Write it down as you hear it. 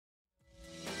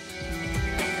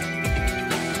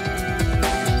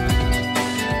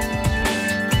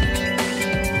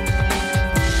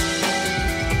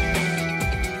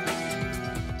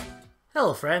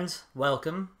Hello friends,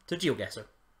 welcome to Geoguessr.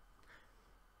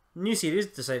 New series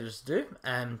decided to do,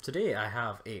 and today I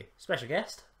have a special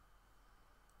guest.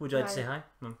 Would you like to say hi?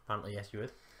 Well, apparently yes you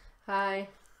would. Hi.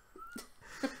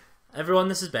 Everyone,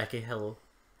 this is Becky. Hello.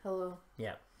 Hello.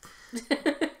 Yeah.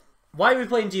 Why are we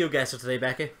playing Geoguessr today,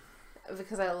 Becky?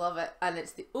 Because I love it, and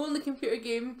it's the only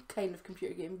kind of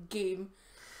computer game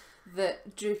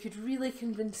that Drew could really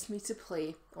convince me to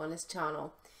play on his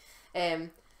channel. I've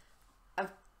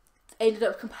ended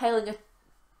up compiling a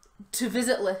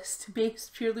to-visit list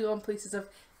based purely on places I've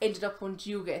ended up on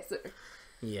Geoguessr.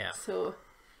 Yeah. So,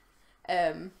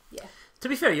 yeah. To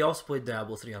be fair, you also played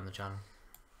Diablo 3 on the channel.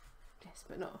 Yes,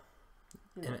 but not.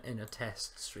 In a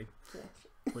test stream. Yeah.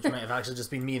 Which might have actually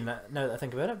just been me now that I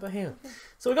think about it, but hey. Okay.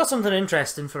 So we got something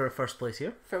interesting for our first place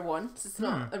here. For once, it's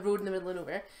not a road in the middle of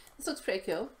nowhere. This looks pretty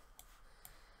cool.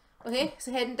 Okay,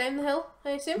 so heading down the hill,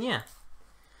 I assume? Yeah.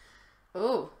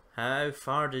 Oh. How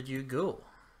far did you go?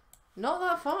 Not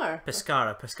that far.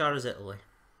 Pescara. Pescara's Italy.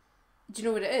 Do you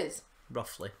know what it is?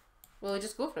 Roughly. Well,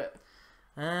 just go for it.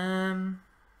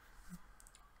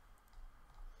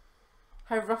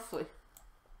 How roughly?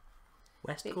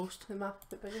 West Make Coast? the map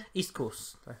a bit bigger. East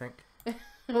Coast, I think.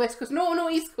 West Coast. No,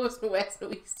 East Coast. No West,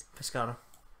 no East. Pescara.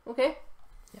 Okay.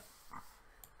 Yep.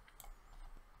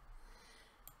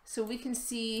 So we can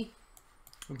see...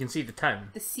 We can see the town.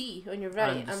 The sea on your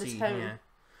right and the town. Yeah.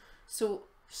 So...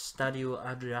 Stadio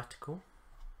Adriatico.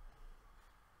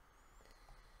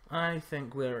 I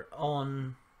think we're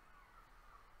on...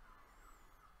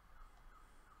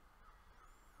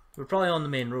 We're probably on the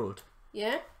main road.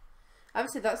 Yeah? I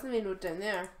would say that's the main road down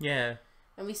there. Yeah.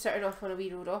 And we started off on a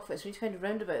wee road off it, so we need to find a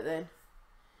roundabout then.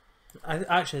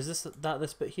 Actually, is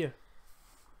this bit here?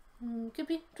 Could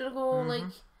be. Do you want to go like...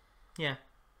 Yeah.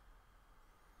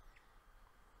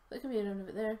 That could be a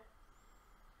roundabout there.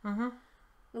 Mm-hmm.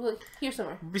 Look, here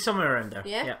somewhere. Be somewhere around there.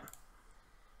 Yeah?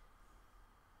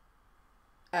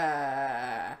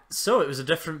 Yeah. So it was a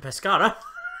different Pescara.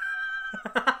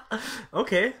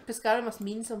 Okay. Pescara must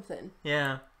mean something.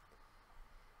 Yeah.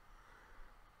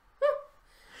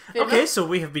 Okay, enough. So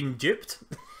we have been duped.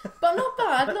 But not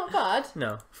bad, not bad.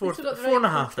 No, Four and a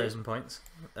half thousand points.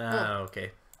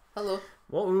 Okay. Hello.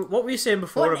 What were you saying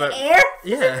before what about air?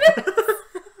 Yeah.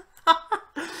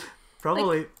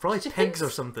 probably chickens? pigs or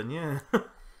something. Yeah.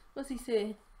 What's he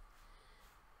say?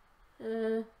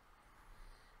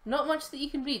 Not much that you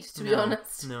can read, to be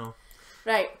honest. No.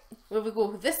 Right, will we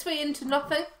go this way into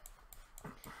nothing?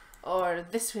 Or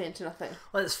this way into nothing?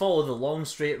 Let's follow the long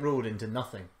straight road into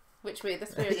nothing. Which way?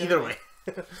 This way or the Either other way.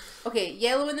 Okay,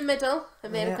 yellow in the middle,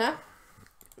 America.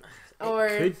 Yeah. Or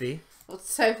it could be. Well,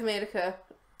 South America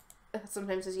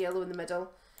sometimes is yellow in the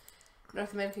middle.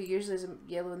 North America usually is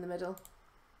yellow in the middle.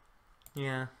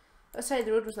 Yeah. What side of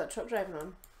the road was that truck driving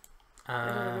on? I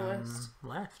don't know.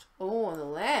 Left. Oh, on the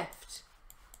left.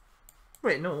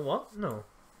 Wait, no, what? No.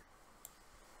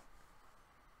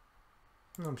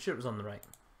 No, I'm sure it was on the right.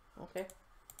 Okay.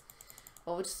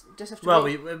 Well, we just have to Well,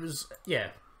 wait. it was, yeah.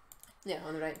 Yeah,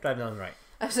 on the right. Driving on the right.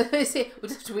 I was going to say, we'll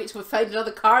just have to wait till we find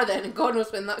another car then, and God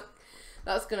knows when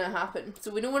that's going to happen.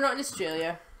 So we know we're not in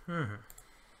Australia.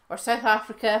 Or South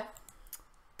Africa.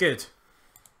 Good.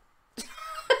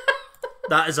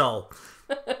 That is all.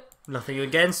 Nothing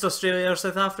against Australia or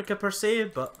South Africa per se,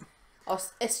 but...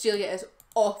 Australia is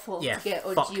awful to get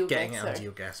on Geoguessr. Getting it on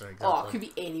Geoguessr, exactly. Oh, it could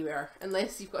be anywhere.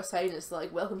 Unless you've got a sign that's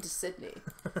like, welcome to Sydney.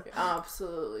 You're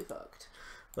absolutely fucked.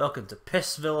 Welcome to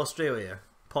Pissville, Australia.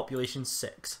 Population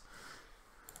 6.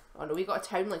 Oh no, we got a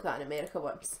town like that in America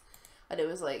once. And it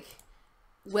was like,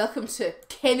 welcome to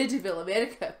Kennedyville,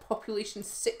 America. Population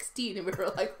 16. And we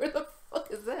were like, where the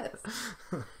fuck is this?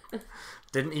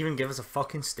 Didn't even give us a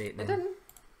fucking state name. It didn't.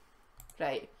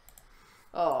 Right.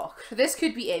 Oh, this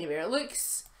could be anywhere. It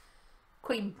looks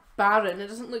quite barren. It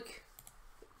doesn't look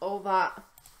all that...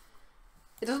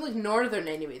 It doesn't look northern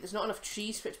anyway. There's not enough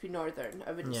trees for it to be northern,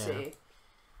 I wouldn't say.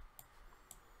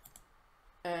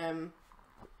 Can't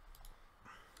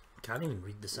even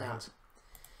read the signs.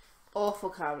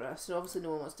 Awful camera, so obviously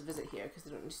no one wants to visit here because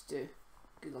they don't need to do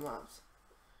Google Maps.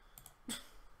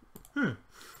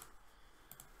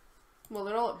 Well,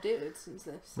 they're all updated since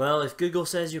this. Well, if Google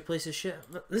says your place is shit...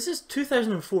 This is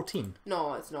 2014.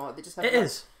 No, it's not. They just have... It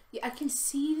is. Yeah, I can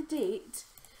see the date,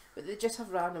 but they just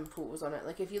have random photos on it.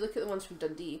 Like, if you look at the ones from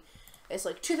Dundee, it's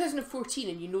like 2014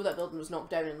 and you know that building was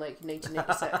knocked down in like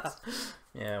 1996.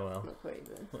 Yeah, well... Not quite,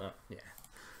 but... Well, yeah.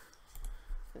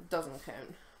 It doesn't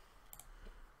count.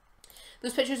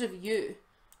 Those pictures of you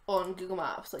on Google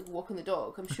Maps, like walking the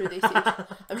dog, I'm sure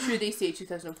they say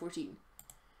 2014.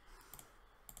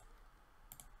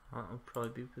 That'll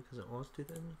probably be because it was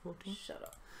 2014. Shut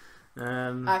up.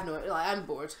 I've no idea. Like, I'm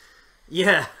bored.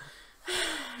 Yeah.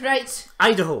 Right.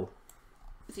 Idaho.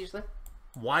 Seriously.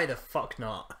 Why the fuck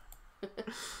not?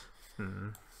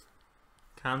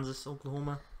 Kansas,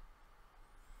 Oklahoma.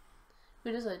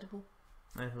 Where is Idaho?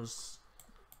 Idaho's.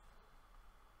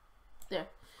 There.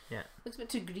 Yeah. Looks a bit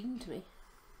too green to me.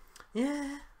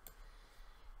 Yeah.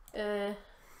 Uh,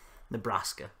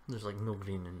 Nebraska. There's like no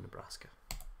green in Nebraska.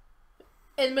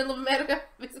 in the middle of America,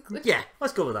 basically. Yeah,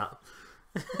 let's go with that.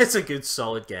 It's a good,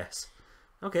 solid guess.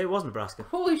 Okay, it was Nebraska.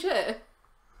 Holy shit.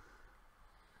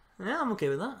 Yeah, I'm okay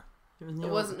with that. It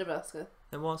wasn't Nebraska.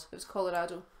 It was. It was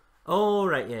Colorado. Oh,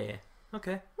 right, yeah.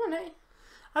 Okay. Oh, no.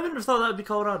 I wouldn't have thought that would be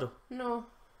Colorado. No.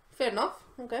 Fair enough.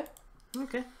 Okay.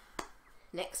 Okay.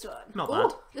 Next one. Not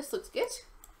bad. This looks good.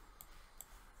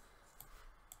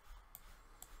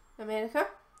 America,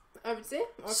 I would say.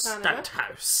 Or Canada.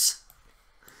 House.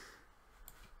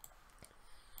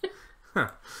 Huh.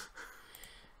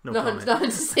 No Nothing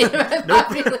comment. to say about that,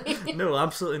 really. No,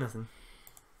 absolutely nothing.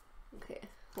 Okay.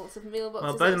 Lots of mailboxes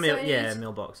Well, by the outside.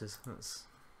 mailboxes. That's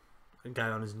a guy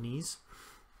on his knees.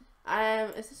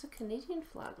 Is this a Canadian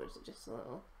flag or is it just a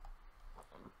little?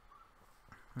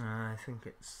 I think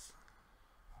it's.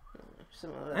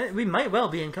 Some other. We might well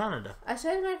be in Canada. I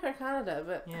said America or Canada,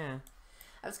 but Yeah.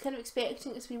 I was kind of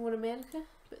expecting it to be more America,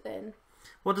 but then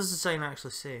What does the sign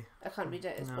actually say? I can't read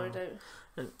it. It's No. blurred out.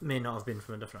 It may not have been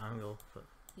from a different angle, but.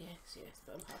 Yes,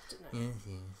 but I'm past it now. Yes.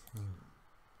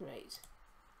 Right.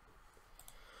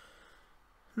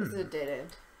 This is a dead end.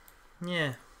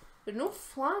 Yeah. There are no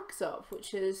flags up,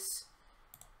 which is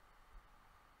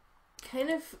kind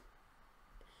of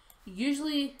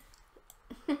usually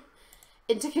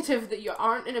indicative that you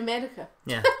aren't in America.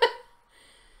 Yeah.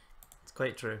 It's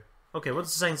quite true. Okay, what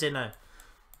does the sign say now?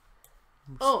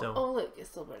 Oh, look, it's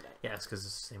still blurred out. Yeah, it's because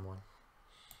it's the same one.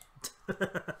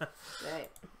 Right.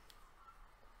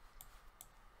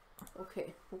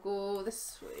 Okay, we'll go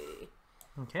this way.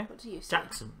 Okay. What do you say?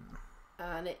 Jackson.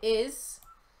 And it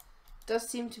does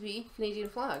seem to be Canadian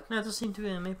flag. No, it does seem to be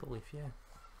a maple leaf, yeah.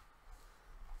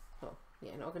 Oh,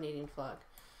 yeah, not a Canadian flag.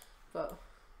 But,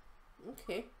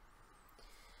 okay.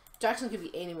 Jackson could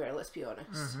be anywhere, let's be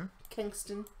honest.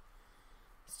 Kingston.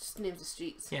 It's just names of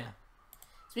streets. Yeah.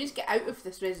 So we need to get out of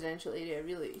this residential area,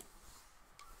 really.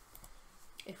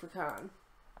 If we can.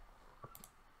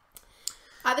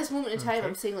 At this moment in time, Okay.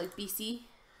 I'm saying like BC.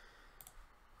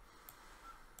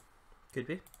 Could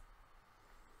be.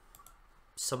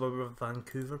 Suburb of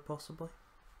Vancouver, possibly.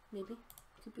 Maybe.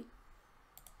 Could be.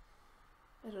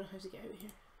 I don't know how to get out of here.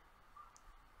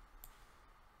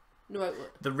 No outlet.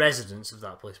 The residents of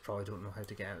that place probably don't know how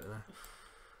to get out of there.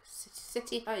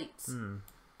 City Heights.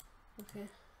 Okay.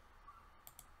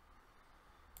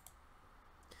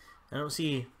 I don't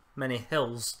see many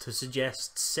hills to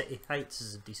suggest City Heights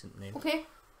is a decent name. Okay.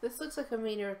 This looks like a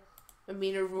minor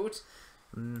road.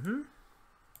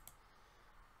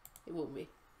 It won't be.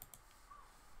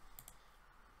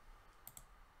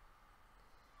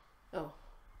 Oh,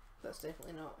 that's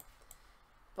definitely not.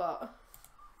 But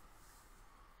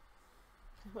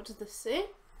what does this say?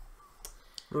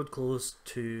 Road closed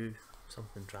to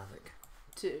something traffic.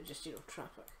 To just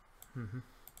traffic.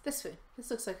 This way. This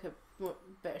looks like a more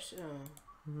better.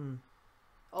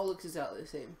 All looks exactly the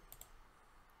same.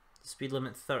 Speed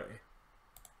limit 30.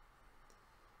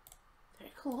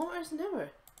 30 kilometers an hour.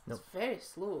 Nope. It's very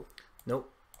slow. Nope.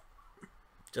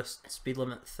 Just speed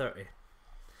limit 30.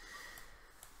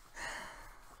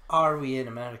 Are we in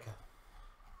America?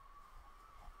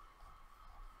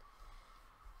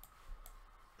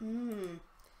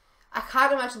 I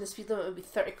can't imagine the speed limit would be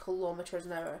 30 kilometers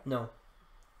an hour. No.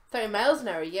 30 miles an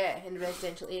hour, yeah, in the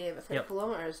residential area, but 30 Yep.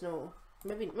 kilometers, no.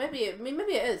 Maybe it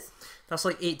is. That's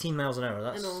like 18 miles an hour.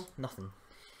 That's know. nothing.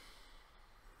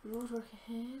 Roadwork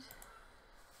ahead.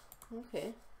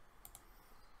 Okay.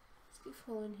 Let's keep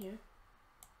following here.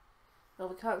 Well,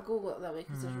 we can't go that way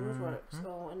because there's roadworks.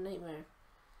 Oh, a nightmare.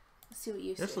 Let's see what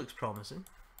you This say. looks promising.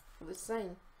 The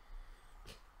sign.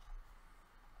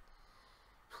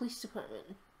 Police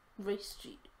Department. Race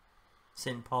Street.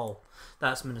 St. Paul.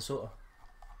 That's Minnesota.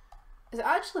 Is it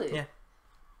actually? Yeah.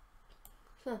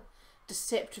 Huh.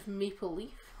 Deceptive maple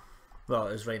leaf. Well,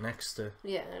 it was right next to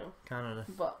Yeah, I know. Canada.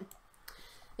 But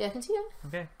yeah, I can see it.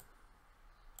 Okay.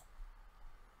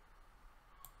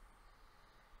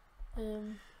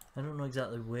 I don't know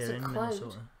exactly where St. in Cloud.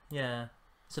 Minnesota. Yeah.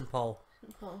 St. Paul.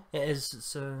 St. Paul. It is.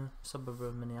 It's a suburb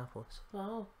of Minneapolis.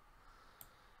 Wow.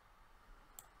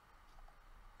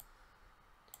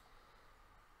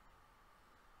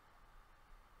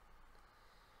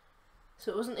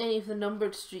 So it wasn't any of the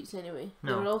numbered streets anyway.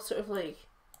 No. They were all sort of like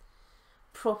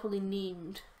properly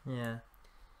named. Yeah.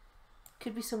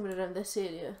 Could be somewhere around this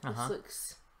area. This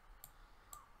looks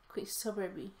quite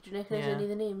suburby. Do you recognise any of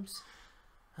the names?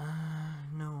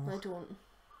 No. I don't.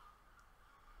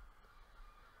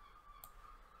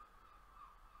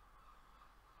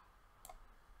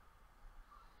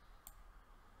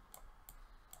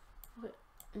 But,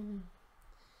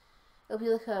 it'll be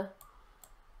like a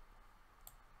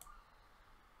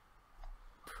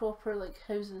proper like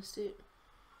housing estate.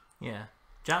 Yeah.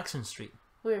 Jackson Street.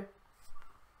 Where?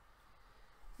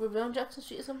 Were we on Jackson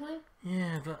Street at some point?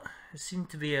 Yeah, but it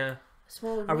seemed to be a...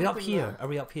 Smaller. Are we up here? Are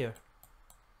we up here?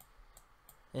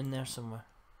 In there somewhere.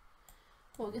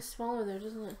 Well, it gets smaller there,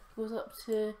 doesn't it? Goes up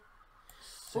to...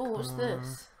 Oh, what's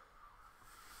this?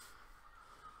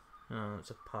 Oh, it's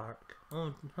a park.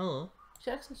 Oh, hello.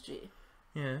 Jackson Street.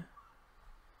 Yeah.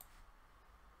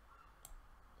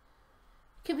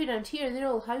 Could be around here. They're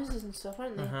all houses and stuff,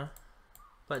 aren't they?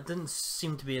 But it didn't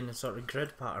seem to be in a sort of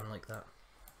grid pattern like that.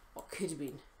 What could have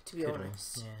been, to be Could have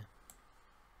honest. been, yeah.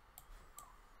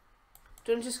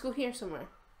 Do you want to just go here somewhere?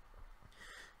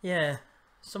 Yeah,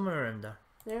 somewhere around there.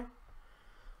 There?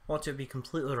 Watch it be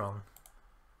completely wrong.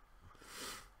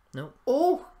 Nope.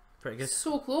 Oh! Pretty good.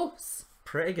 So close.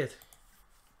 Pretty good.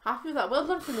 Happy with that. Well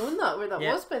done for knowing that, where that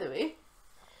was, by the way.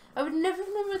 I would never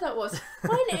have known where that was.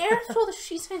 Why on earth do all the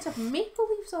street signs have maple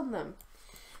leaves on them?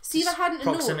 See, if I hadn't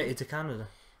known... Proximity to Canada.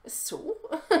 So?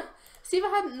 See, if I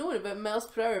hadn't known about miles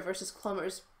per hour versus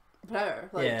kilometres per hour,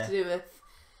 like to do with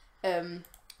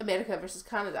America versus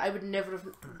Canada, I would never have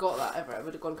got that ever. I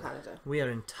would have gone Canada. We are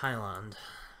in Thailand.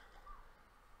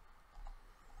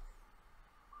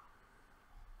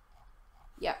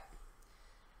 Yep.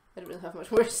 I don't really have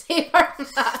much more to say apart from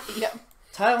that. Yep.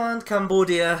 Thailand,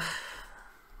 Cambodia,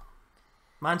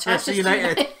 Manchester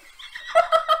United.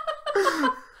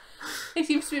 He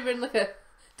seems to be wearing like a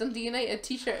Dundee United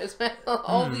t-shirt as well.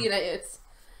 All the Uniteds.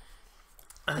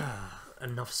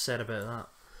 Enough said about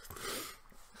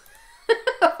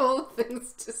that. All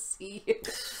things to see.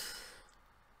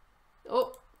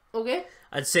 Oh, okay.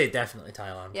 I'd say definitely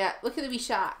Thailand. Yeah, look at the wee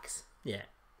shacks. Yeah.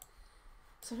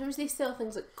 Sometimes they sell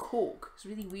things like Coke. It's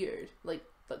really weird. Like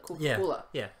Coca-Cola.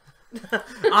 Yeah.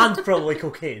 And probably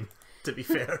cocaine, to be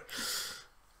fair.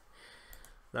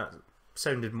 That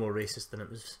sounded more racist than it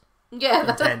was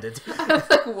intended. I was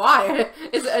like, why?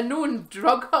 Is it a known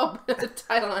drug hub in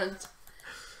Thailand?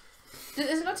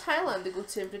 Is it not Thailand they go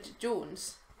to in Bridget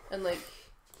Jones? And like,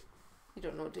 you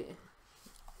don't know, do you?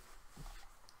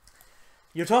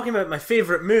 You're talking about my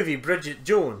favourite movie, Bridget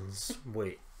Jones.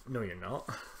 Wait, no you're not.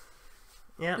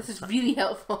 Yeah. This is really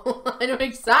helpful. I know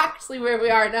exactly where we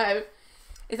are now.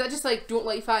 Is that just like don't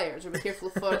light fires or be careful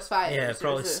of forest fires? Yeah,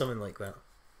 probably something like that.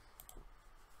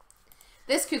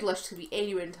 This could literally be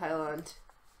anywhere in Thailand.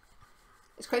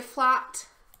 It's quite flat,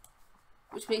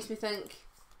 which makes me think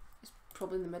it's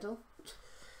probably in the middle.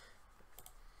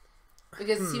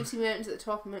 Because it seems to be mountains at the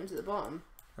top and mountains at the bottom.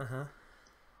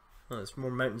 Well, it's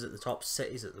more mountains at the top,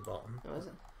 cities at the bottom. Oh, is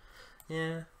it?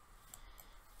 Yeah.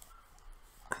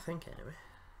 I think anyway.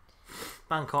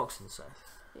 Bangkok's in the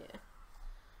south. Yeah.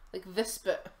 Like this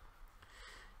bit.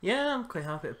 Yeah, I'm quite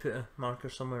happy to put a marker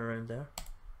somewhere around there.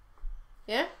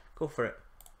 Yeah? Go for it.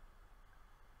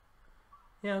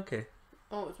 Yeah, okay.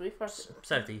 Oh, it's way far.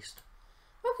 Southeast.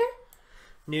 Okay.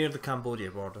 Near the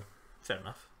Cambodia border. Fair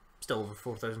enough. Still over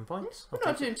 4,000 points. We're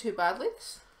not doing too badly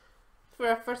for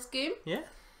our first game. Yeah.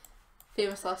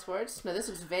 Famous last words. Now this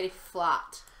looks very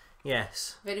flat.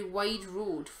 Yes. Very wide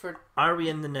road for... Are we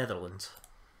in the Netherlands?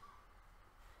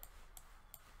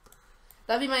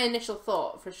 That'd be my initial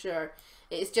thought, for sure.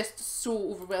 It's just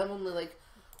so overwhelmingly, like,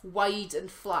 wide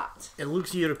and flat. It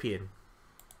looks European.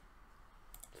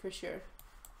 For sure.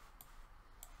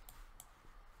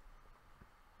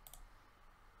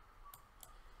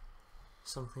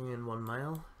 Something in 1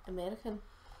 mile. American.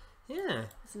 Yeah.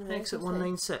 It's an American Exit thing.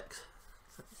 196.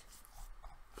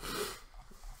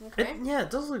 Okay. Yeah,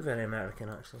 it does look very American,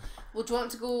 actually. Well, do you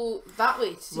want to go that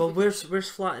way? To see Well, if we where's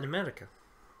flat in America?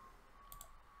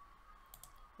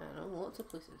 I don't know, lots of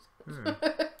places.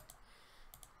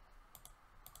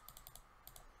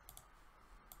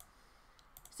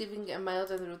 See if we can get a mile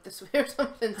down the road this way or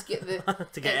something to get the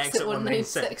to get exit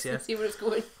 196, yeah. and see where it's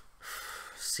going.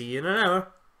 See you in an hour.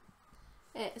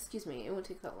 Excuse me, it won't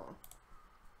take that long.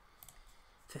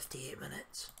 58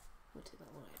 minutes. It won't take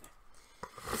that long either.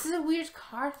 This is a weird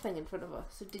car thing in front of us.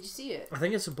 So did you see it? I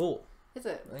think it's a boat. Is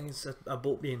it? I think it's a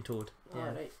boat being towed. Oh,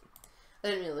 Yeah. right. I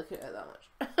didn't really look at it that much.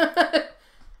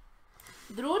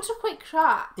 The roads are quite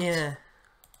cracked. Yeah.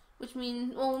 Which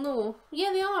means, well, no.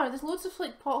 Yeah, they are. There's loads of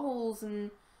like potholes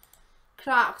and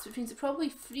cracks, which means it probably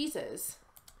freezes.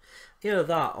 Either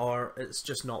that or it's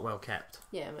just not well kept.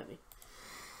 Yeah, maybe.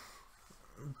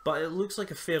 But it looks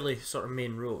like a fairly sort of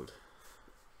main road.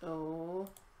 Oh.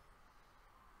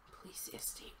 Please say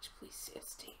estate. Please say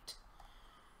estate.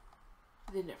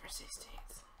 They never say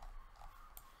states.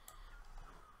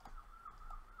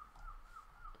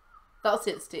 That'll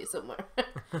say estate somewhere.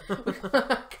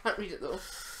 I can't read it though.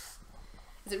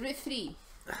 Is it Route 3?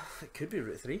 It could be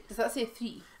Route 3. Does that say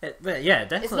 3? Yeah, it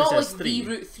definitely it's not says like 3. the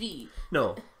Route 3.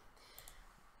 No.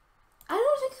 I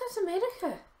don't think that's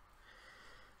America.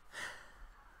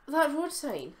 That road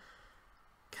sign.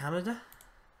 Canada?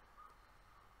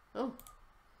 Oh,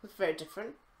 that's very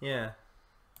different. Yeah.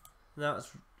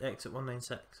 That's exit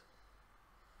 196.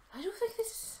 I don't think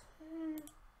this.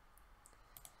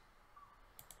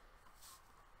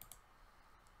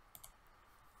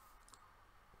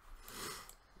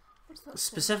 What's that?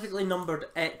 Specifically numbered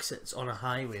exits on a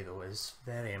highway, though, is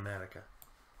very America.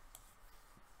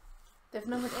 They've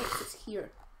numbered exits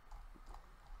here.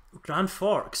 Grand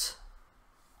Forks.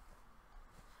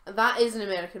 And that is an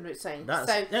American route sign.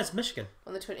 That's Michigan.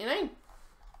 On the 29.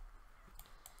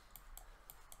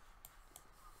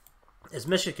 Is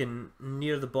Michigan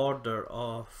near the border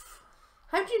of...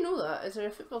 How do you know that? Is there a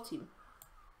football team?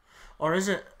 Or is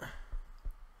it...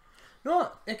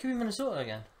 No, it could be Minnesota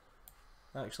again.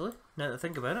 Actually, now that I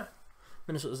think about it.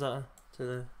 Minnesota's that to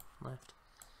the left.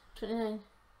 29.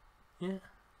 Yeah.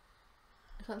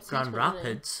 I can't see Grand 29.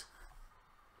 Rapids.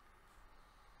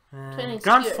 29's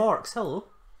Grand here. Forks, hello.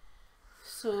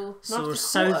 So So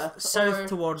south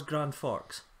towards Grand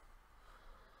Forks.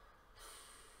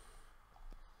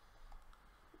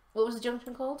 What was the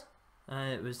junction called?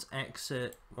 It was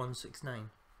exit 169.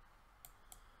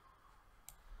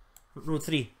 Road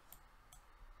 3.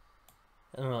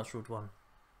 No, that's Road 1.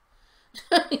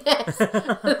 Yes,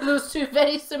 those two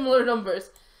very similar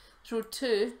numbers. It's Road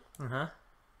 2.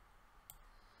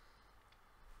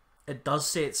 It does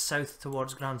say it's south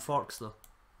towards Grand Forks, though.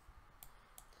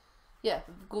 Yeah,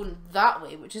 going that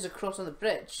way, which is across on the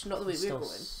bridge, not the way we're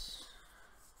going.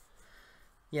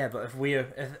 Yeah, but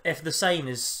if the sign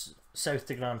is south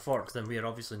to Grand Forks, then we are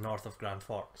obviously north of Grand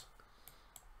Forks.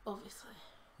 Obviously.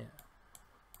 Yeah.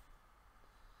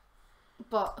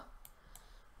 But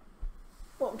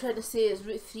what I'm trying to say is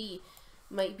Route 3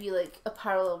 might be like a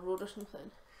parallel road or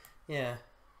something. Yeah.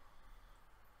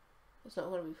 It's not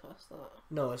going to be past that.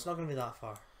 No, it's not going to be that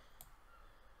far.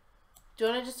 Do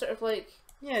you want to just sort of like...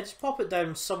 Yeah, just pop it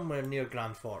down somewhere near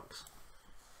Grand Forks.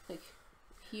 Like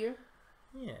here?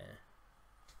 Yeah.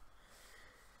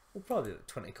 We'll probably be about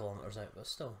 20 kilometres out, but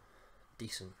still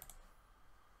decent.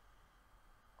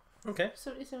 Okay.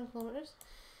 77 kilometres.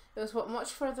 It was what,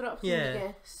 much further up than Yeah. you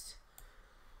guessed.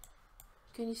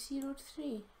 Can you see Road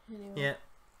 3? Anyway. Yeah.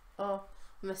 Oh,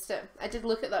 missed it. I did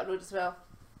look at that road as well.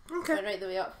 Okay. Went right the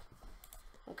way up.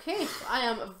 Okay, I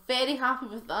am very happy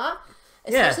with that.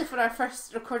 Especially for our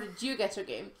first recorded Geoguessr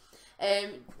game.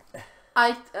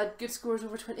 I had good scores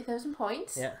over 20,000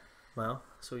 points. Yeah. Well,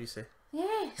 so you say.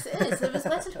 Yes, it is. If it was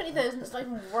less than 20,000, it's not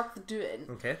even worth doing.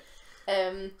 Okay.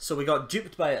 So we got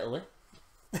duped by Italy.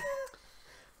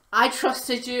 I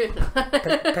trusted you.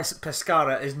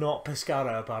 Pescara is not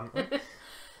Pescara, apparently.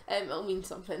 It'll mean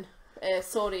something.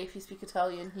 Sorry if you speak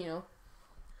Italian, you know.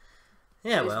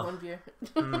 Yeah, Here's well. one beer.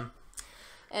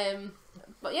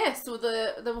 But yeah, so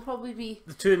there will probably be...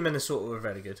 The two in Minnesota were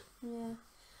very good. Yeah.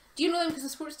 Do you know them because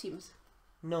of sports teams?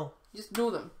 No. You just know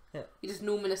them? Yeah. You just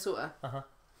know Minnesota? Uh-huh.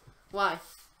 Why?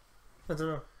 I don't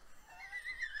know.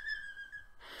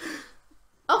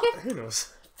 Okay. Who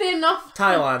knows? Fair enough.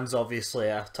 Thailand's obviously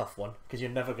a tough one, because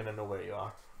you're never going to know where you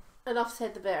are. Enough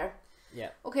said the better. Yeah.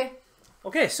 Okay.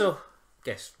 Okay, so,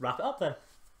 guess wrap it up then.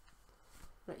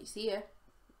 Right, you see ya.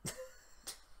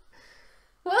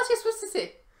 What else are you supposed to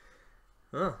say?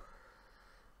 Oh.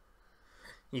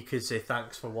 You could say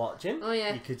thanks for watching. Oh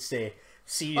yeah. You could say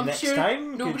see you I'm next sure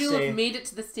time. You nobody could will say... have made it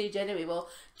to this stage anyway. Well,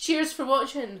 cheers for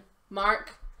watching,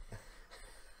 Mark.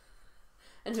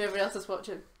 And whoever else is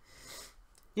watching.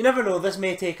 You never know, this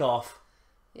may take off.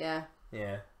 Yeah.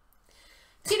 Yeah.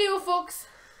 Cheerio, folks.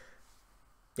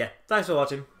 Yeah, thanks for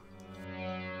watching.